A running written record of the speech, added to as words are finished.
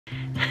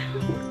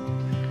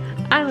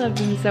I love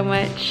them so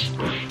much.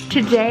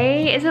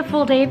 Today is a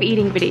full day of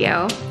eating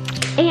video.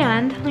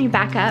 And let me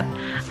back up.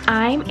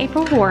 I'm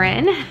April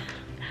Warren.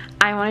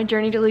 I'm on a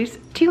journey to lose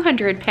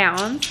 200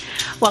 pounds.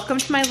 Welcome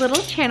to my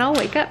little channel,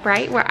 Wake Up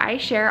Bright, where I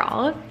share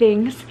all of the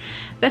things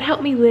that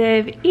help me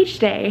live each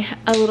day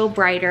a little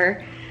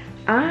brighter.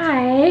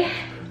 I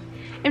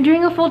am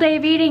doing a full day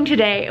of eating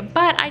today,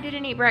 but I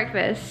didn't eat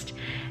breakfast.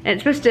 And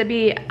it's supposed to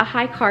be a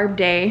high carb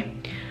day,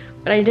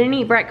 but I didn't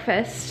eat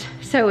breakfast.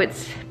 So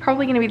it's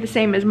probably gonna be the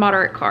same as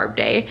moderate carb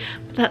day,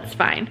 but that's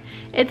fine.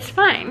 It's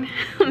fine.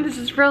 This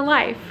is real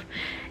life.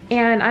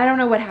 And I don't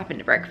know what happened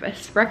to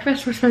breakfast.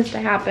 Breakfast was supposed to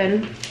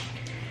happen.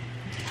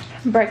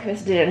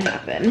 Breakfast didn't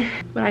happen.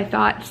 But I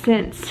thought,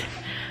 since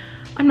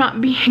I'm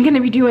not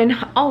gonna be doing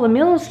all the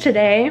meals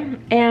today,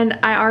 and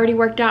I already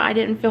worked out, I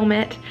didn't film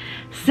it,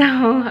 so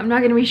I'm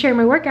not gonna be sharing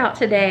my workout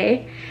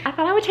today, I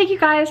thought I would take you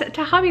guys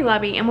to Hobby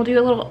Lobby and we'll do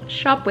a little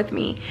shop with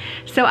me.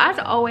 So as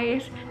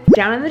always,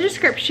 down in the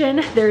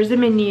description, there's a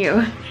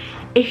menu.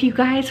 If you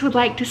guys would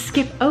like to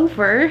skip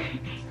over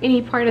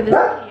any part of this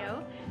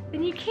video,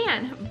 then you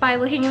can by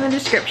looking in the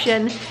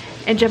description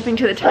and jumping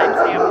to the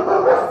timestamp.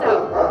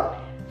 So,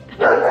 the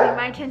fun is getting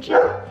my attention,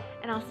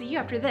 and I'll see you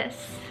after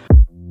this.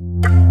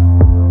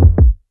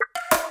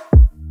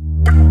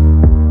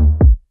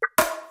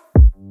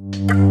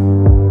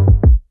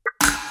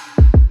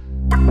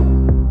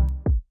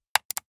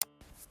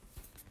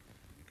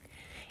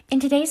 In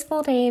today's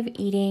full day of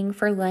eating,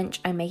 for lunch,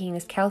 I'm making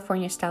this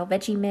California style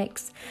veggie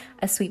mix,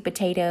 a sweet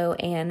potato,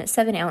 and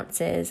 7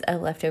 ounces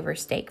of leftover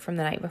steak from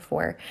the night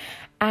before.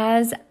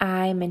 As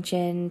I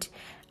mentioned,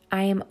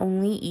 I am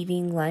only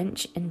eating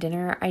lunch and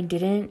dinner. I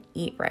didn't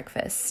eat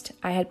breakfast.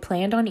 I had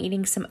planned on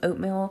eating some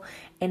oatmeal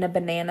and a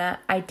banana.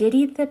 I did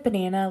eat the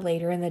banana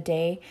later in the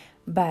day,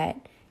 but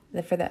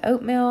for the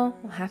oatmeal,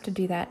 we'll have to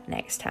do that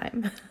next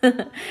time.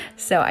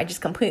 So I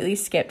just completely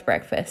skipped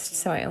breakfast,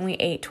 so I only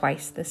ate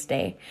twice this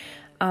day.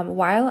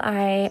 While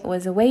I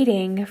was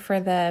waiting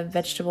for the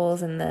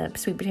vegetables and the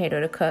sweet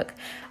potato to cook,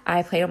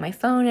 I played on my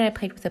phone and I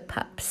played with the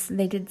pups.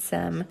 They did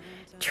some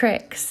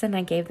tricks and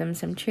I gave them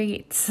some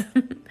treats.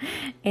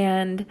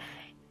 And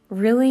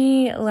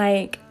really,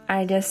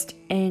 I just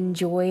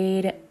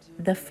enjoyed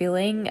the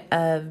feeling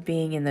of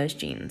being in those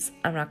jeans.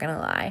 I'm not gonna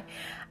lie.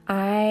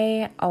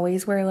 I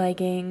always wear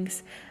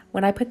leggings.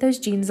 When I put those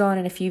jeans on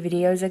in a few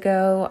videos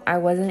ago, I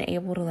wasn't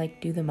able to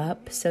do them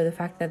up. So the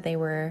fact that they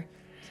were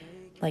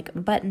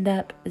buttoned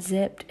up,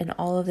 zipped, and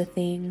all of the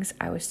things,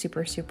 I was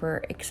super,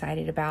 super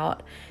excited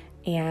about,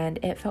 and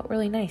it felt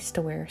really nice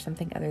to wear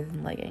something other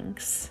than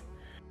leggings.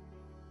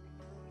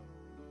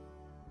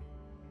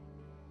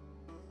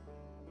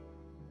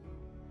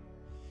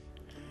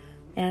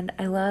 And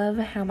I love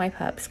how my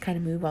pups kind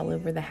of move all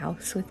over the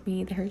house with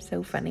me. They're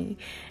so funny,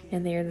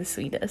 and they're the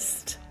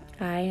sweetest.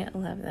 I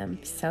love them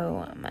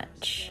so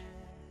much.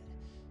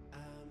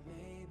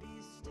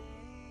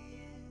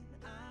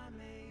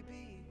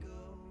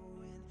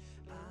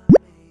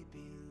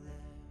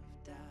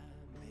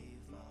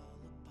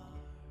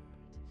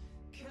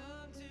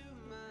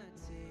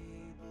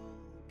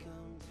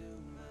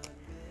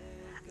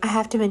 I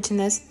have to mention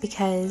this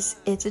because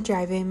it's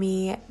driving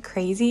me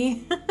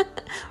crazy.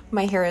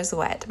 My hair is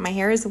wet. My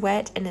hair is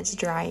wet and it's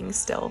drying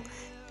still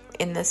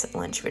in this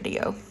lunch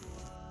video.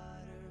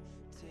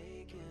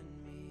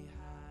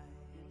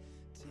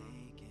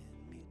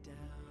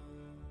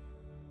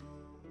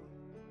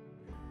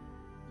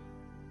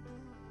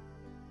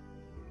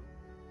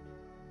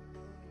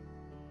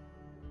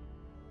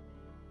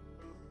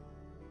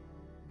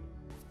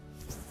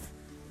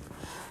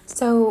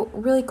 So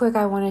really quick,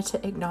 I wanted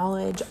to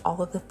acknowledge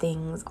all of the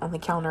things on the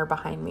counter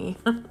behind me.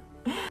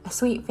 A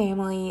sweet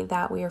family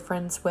that we are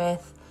friends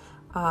with.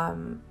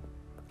 I'm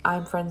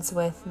friends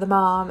with the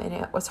mom, and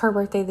it was her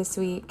birthday this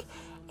week.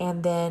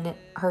 And then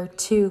her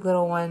 2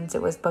 little ones,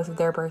 it was both of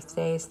their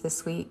birthdays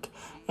this week.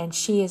 And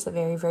she is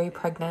very, very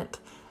pregnant.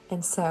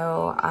 And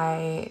so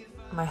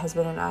my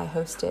husband and I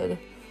hosted,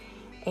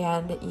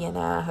 and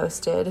Yenna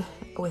hosted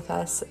with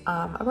us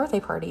a birthday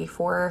party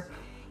for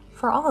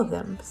all of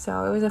them.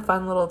 So it was a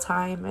fun little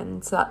time,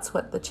 and so that's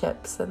what the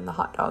chips and the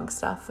hot dog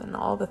stuff and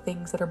all the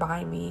things that are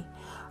behind me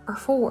are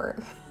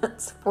for.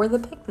 It's for the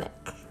picnic.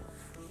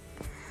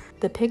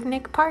 The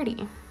picnic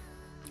party.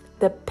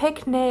 The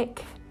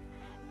picnic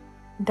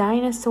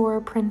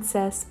dinosaur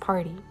princess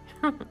party.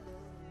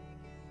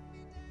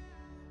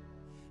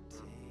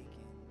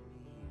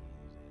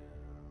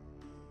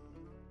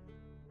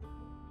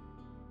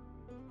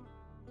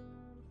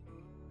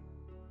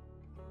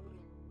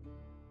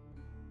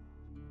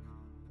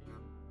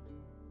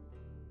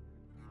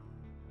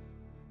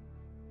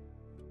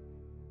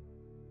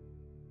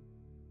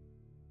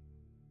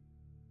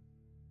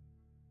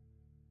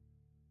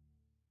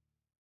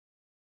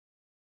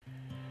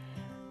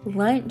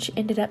 Lunch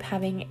ended up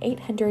having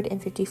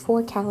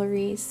 854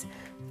 calories,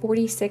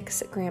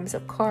 46 grams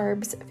of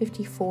carbs,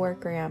 54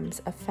 grams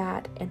of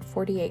fat, and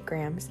 48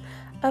 grams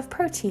of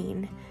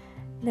protein.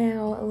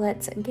 Now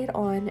let's get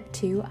on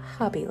to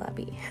Hobby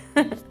Lobby.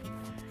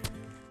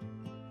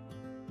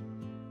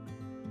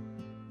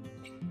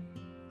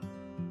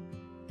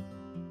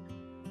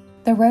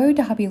 The road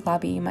to Hobby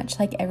Lobby, much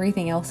like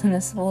everything else in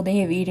this full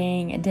day of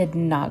eating, did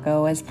not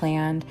go as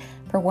planned.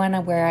 For one,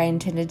 where I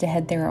intended to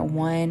head there at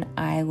 1,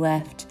 I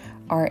left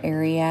our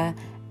area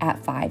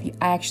at 5.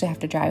 I actually have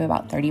to drive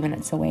about 30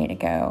 minutes away to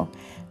go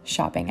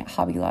shopping at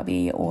Hobby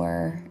Lobby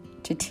or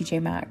to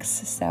TJ Maxx,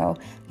 so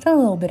it's a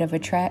little bit of a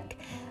trek.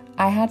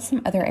 I had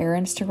some other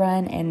errands to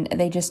run, and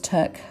they just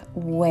took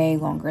way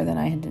longer than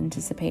I had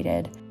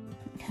anticipated.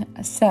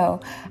 So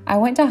I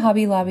went to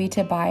Hobby Lobby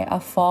to buy a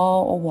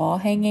fall wall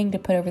hanging to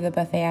put over the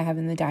buffet I have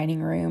in the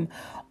dining room,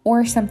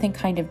 or something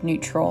kind of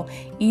neutral.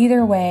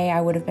 Either way, I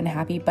would have been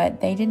happy,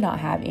 but they did not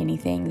have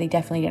anything. They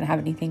definitely didn't have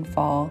anything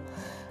fall.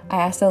 I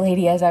asked the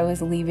lady as I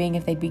was leaving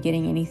if they'd be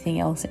getting anything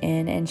else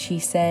in, and she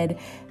said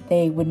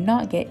they would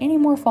not get any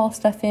more fall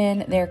stuff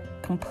in. They're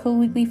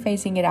completely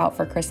phasing it out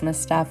for Christmas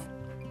stuff.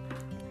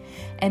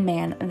 And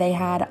man, they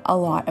had a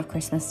lot of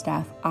Christmas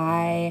stuff.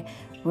 I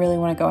really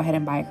want to go ahead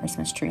and buy a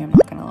Christmas tree. I'm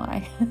not gonna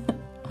lie.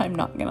 I'm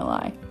not gonna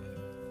lie.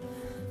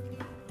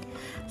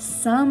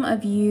 Some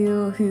of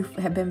you who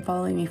have been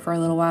following me for a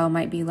little while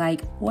might be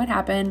like, what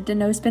happened to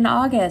No Spend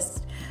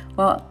August?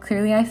 Well,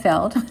 clearly I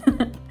failed.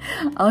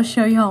 I'll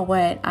show y'all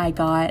what I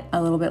got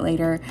a little bit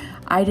later.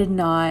 I did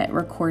not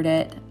record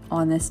it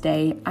on this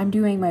day. I'm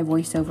doing my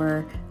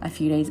voiceover a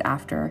few days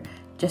after,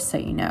 just so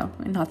you know.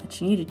 Not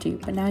that you needed to,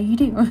 but now you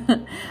do.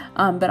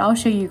 But I'll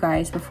show you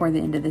guys before the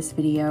end of this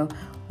video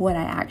what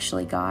I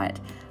actually got.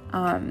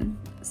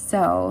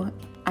 So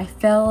I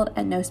failed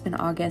at No Spend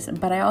August,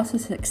 but I also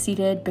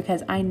succeeded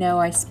because I know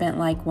I spent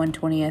like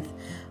 1/20th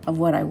of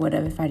what I would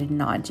have if I did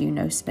not do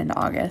No Spend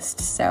August.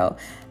 So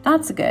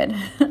that's good.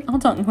 I'll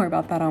talk more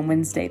about that on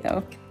Wednesday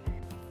though.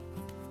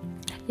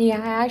 Yeah,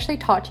 I actually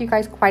talked to you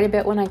guys quite a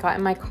bit when I got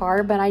in my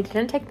car, but I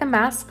didn't take the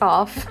mask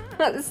off.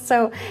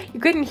 So you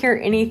couldn't hear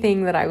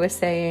anything that I was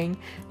saying.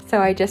 So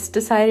I just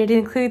decided to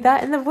include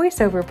that in the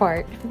voiceover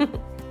part.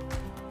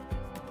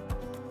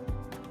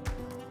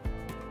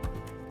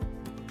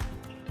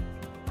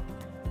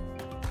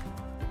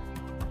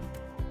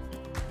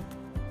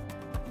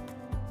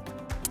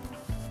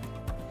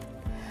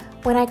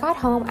 When I got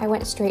home, I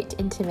went straight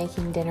into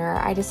making dinner.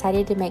 I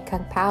decided to make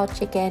Kung Pao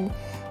chicken,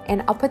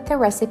 and I'll put the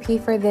recipe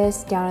for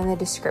this down in the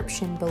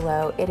description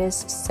below. It is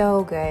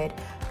so good.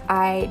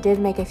 I did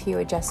make a few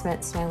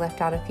adjustments and I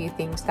left out a few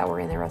things that were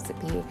in the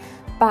recipe,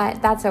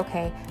 but that's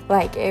okay.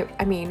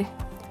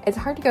 It's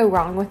hard to go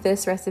wrong with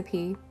this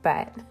recipe,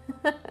 but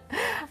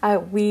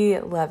we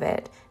love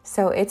it.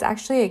 So it's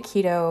actually a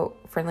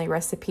keto-friendly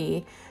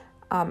recipe.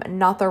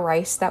 Not the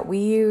rice that we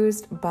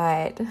used,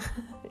 but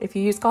if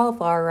you use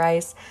cauliflower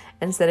rice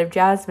instead of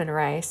jasmine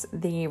rice,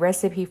 the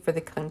recipe for the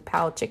Kung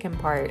Pao chicken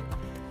part,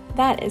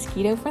 that is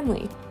keto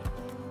friendly,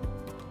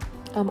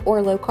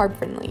 or low carb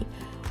friendly,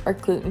 or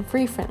gluten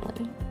free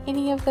friendly,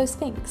 any of those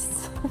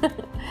things.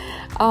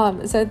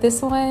 So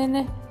this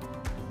one,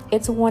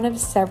 it's one of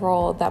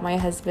several that my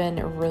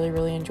husband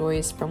really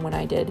enjoys from when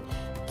I did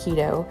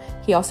keto.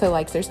 He also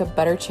likes, there's a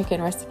butter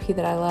chicken recipe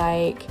that I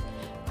like,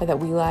 or that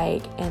we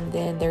like, and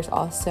then there's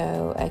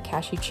also a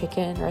cashew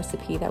chicken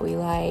recipe that we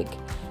like.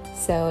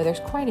 So there's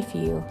quite a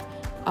few.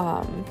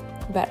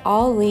 But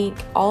I'll link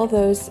all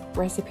those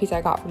recipes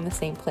I got from the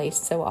same place.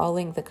 So I'll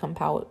link the Kung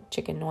Pao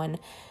chicken one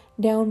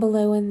down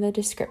below in the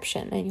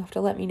description, and you'll have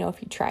to let me know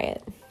if you try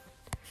it.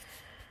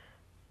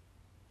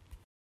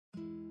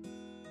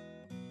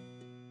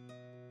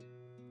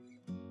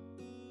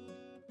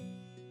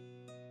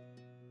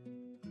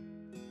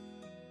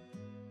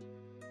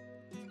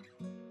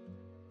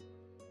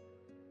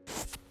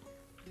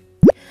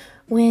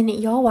 When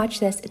y'all watch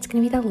this, it's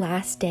going to be the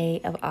last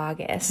day of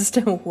August.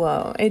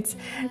 Whoa, it's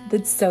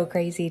so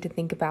crazy to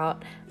think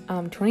about.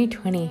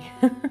 2020.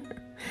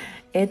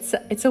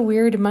 It's a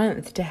weird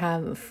month to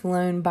have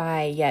flown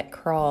by yet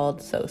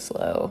crawled so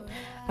slow.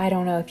 I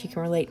don't know if you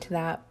can relate to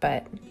that,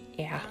 but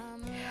yeah.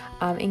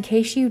 In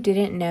case you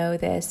didn't know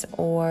this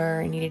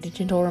or needed a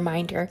gentle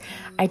reminder,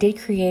 I did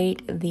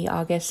create the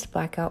August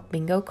Blackout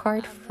Bingo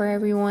card for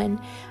everyone.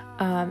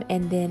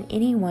 And then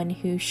anyone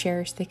who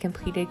shares the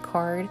completed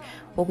card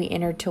will be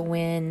entered to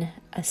win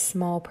a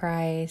small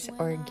prize,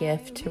 or a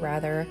gift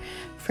rather,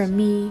 from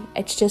me.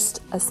 It's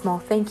just a small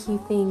thank you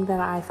thing that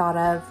I thought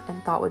of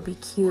and thought would be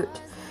cute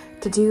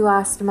to do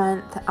last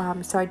month.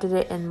 So I did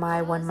it in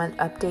my 1 month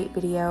update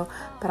video,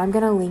 but I'm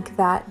going to link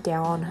that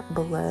down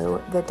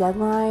below. The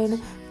deadline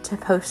to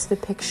post the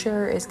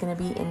picture is going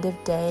to be end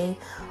of day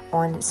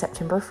on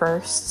September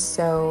 1st.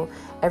 So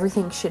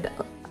everything should,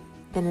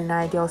 in an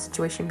ideal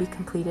situation, be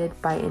completed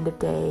by end of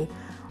day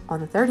on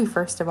the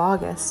 31st of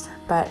August,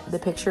 but the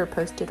picture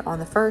posted on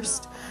the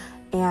 1st,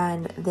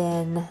 and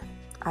then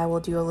I will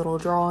do a little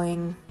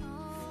drawing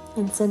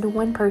and send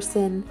one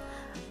person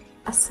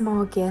a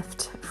small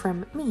gift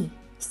from me.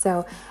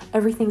 So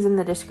everything's in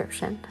the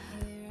description.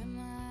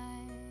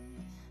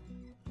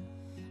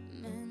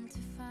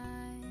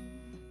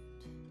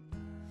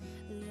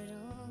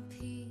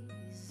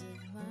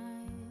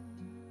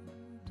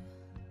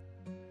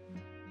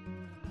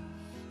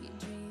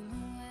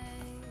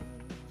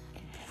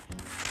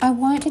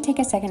 want to take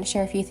a second to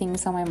share a few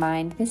things on my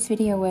mind. This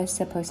video was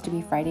supposed to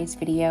be Friday's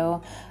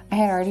video. I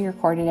had already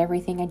recorded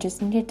everything. I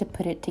just needed to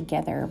put it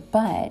together,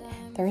 but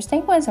Thursday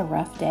was a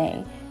rough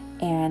day.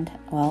 And,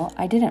 well,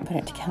 I didn't put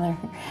it together.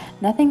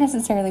 Nothing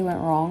necessarily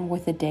went wrong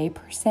with the day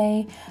per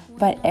se,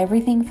 but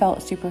everything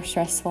felt super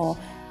stressful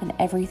and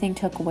everything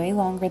took way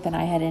longer than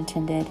I had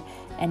intended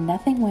and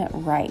nothing went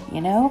right,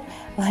 you know?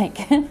 Like,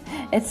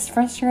 it's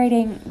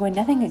frustrating when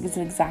nothing is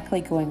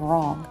exactly going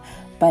wrong,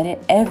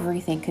 but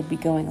everything could be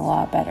going a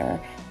lot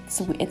better.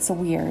 So it's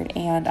weird,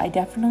 and I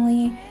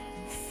definitely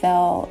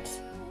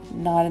felt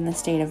not in the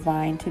state of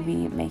mind to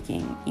be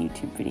making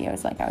YouTube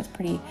videos. Like, I was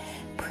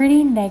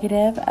pretty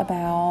negative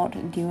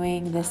about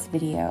doing this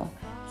video.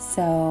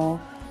 So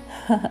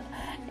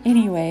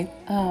anyway,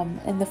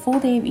 and the full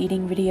day of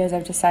eating videos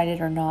I've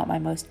decided are not my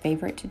most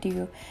favorite to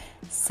do.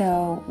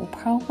 So we'll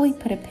probably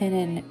put a pin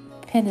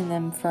in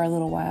them for a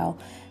little while,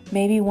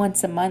 maybe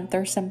once a month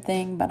or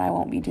something, but I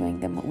won't be doing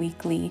them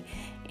weekly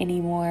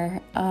anymore.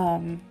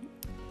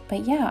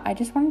 But yeah, I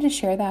just wanted to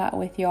share that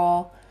with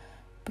y'all,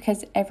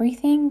 because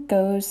everything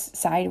goes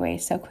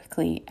sideways so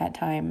quickly at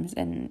times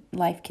and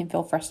life can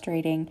feel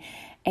frustrating.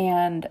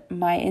 And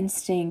my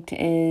instinct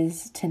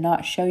is to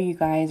not show you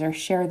guys or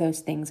share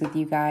those things with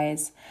you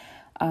guys.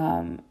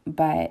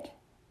 But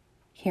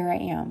here I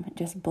am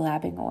just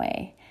blabbing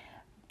away.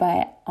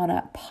 But on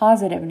a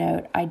positive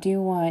note, I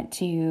do want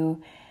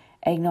to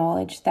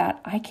acknowledge that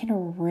I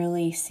can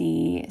really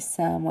see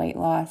some weight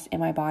loss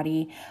in my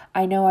body.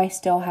 I know I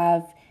still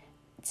have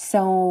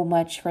so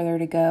much further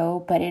to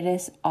go, but it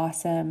is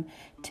awesome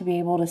to be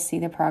able to see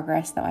the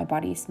progress that my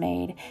body's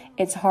made.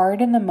 It's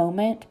hard in the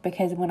moment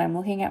because when I'm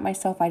looking at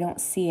myself, I don't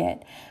see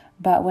it.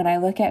 But when I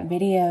look at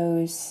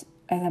videos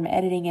as I'm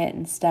editing it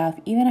and stuff,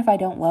 even if I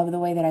don't love the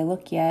way that I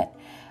look yet,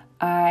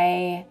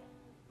 I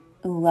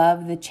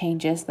love the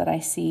changes that I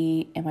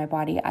see in my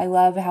body. I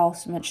love how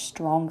much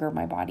stronger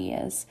my body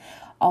is.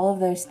 All of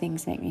those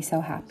things make me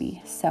so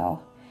happy.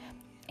 So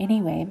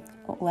anyway,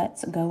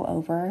 let's go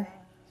over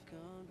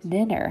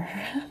dinner.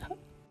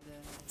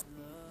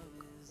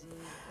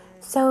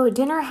 So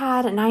dinner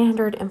had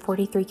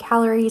 943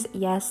 calories.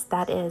 Yes,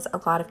 that is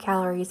a lot of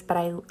calories, but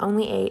I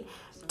only ate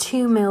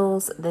 2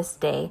 meals this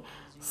day.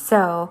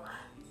 So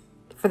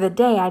for the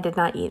day, I did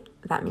not eat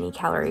that many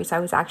calories. I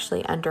was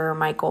actually under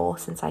my goal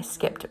since I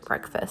skipped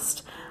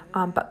breakfast.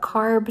 But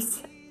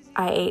carbs,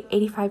 I ate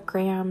 85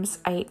 grams,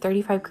 I ate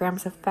 35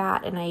 grams of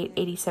fat, and I ate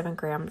 87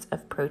 grams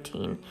of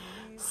protein.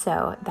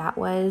 So that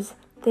was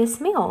this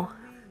meal.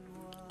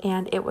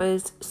 And it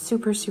was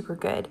super, super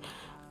good.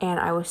 And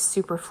I was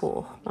super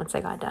full once I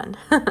got done.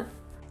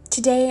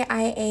 Today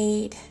I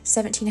ate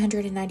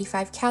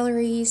 1,795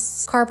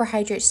 calories.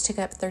 Carbohydrates took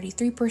up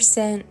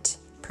 33%.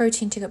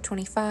 Protein took up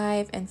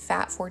 25%. And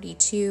fat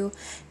 42%.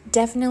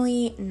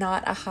 Definitely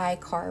not a high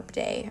carb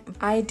day.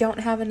 I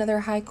don't have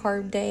another high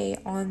carb day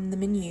on the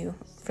menu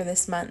for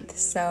this month.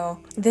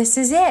 So this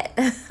is it.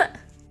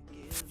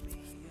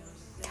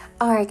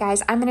 Alright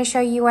guys, I'm going to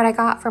show you what I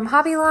got from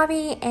Hobby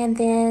Lobby. And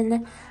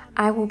then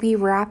I will be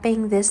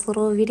wrapping this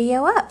little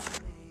video up.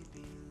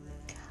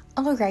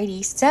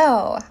 Alrighty,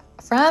 so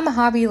from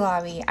Hobby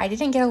Lobby, I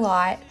didn't get a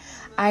lot.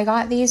 I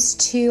got these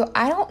two,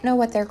 I don't know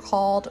what they're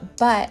called,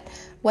 but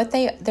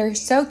they're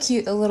so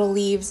cute, the little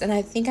leaves, and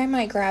I think I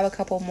might grab a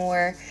couple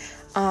more.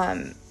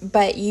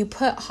 But you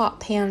put hot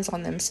pans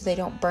on them so they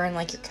don't burn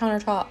like your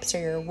countertops or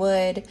your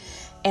wood.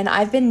 And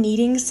I've been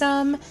needing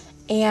some,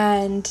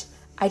 and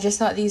I just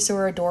thought these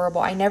were adorable.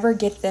 I never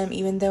get them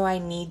even though I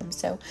need them.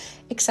 So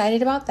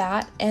excited about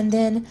that. And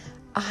then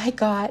I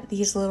got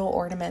these little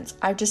ornaments.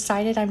 I've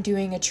decided I'm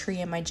doing a tree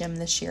in my gym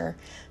this year.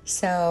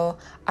 So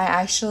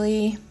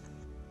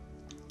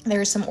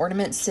there's some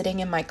ornaments sitting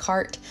in my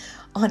cart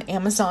on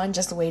Amazon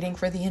just waiting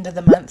for the end of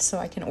the month so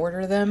I can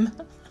order them.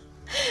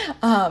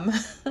 I've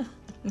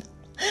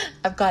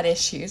got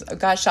issues. I've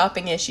got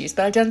shopping issues,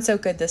 but I've done so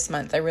good this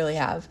month. I really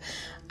have.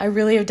 I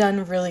really have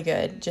done really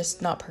good,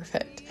 just not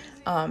perfect.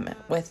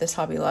 With this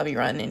Hobby Lobby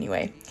run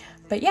anyway.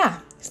 But yeah,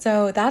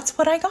 so that's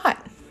what I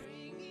got.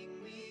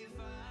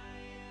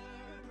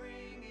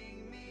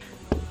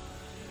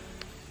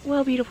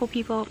 Well, beautiful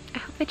people, I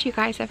hope that you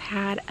guys have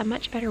had a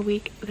much better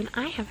week than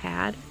I have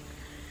had.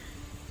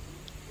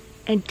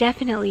 And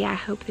definitely I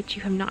hope that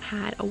you have not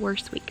had a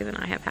worse week than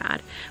I have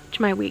had. Which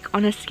my week,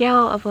 on a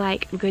scale of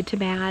like good to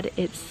bad,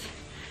 it's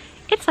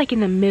like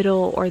in the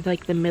middle, or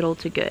like the middle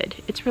to good.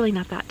 It's really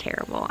not that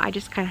terrible. I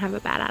just kind of have a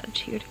bad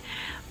attitude.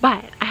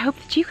 But I hope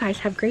that you guys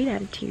have great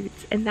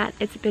attitudes and that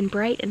it's been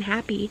bright and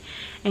happy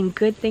and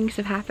good things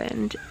have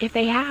happened. If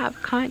they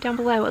have, comment down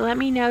below and let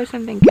me know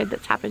something good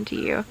that's happened to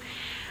you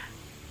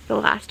the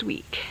last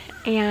week.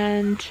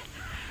 And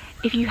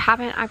if you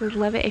haven't, I would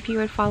love it if you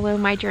would follow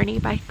my journey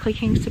by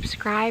clicking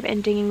subscribe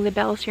and dinging the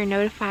bell so you're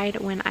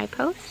notified when I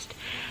post.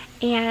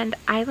 And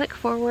I look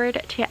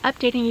forward to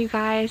updating you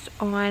guys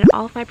on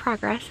all of my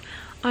progress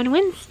on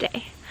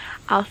Wednesday.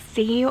 I'll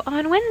see you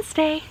on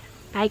Wednesday.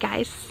 Bye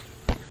guys.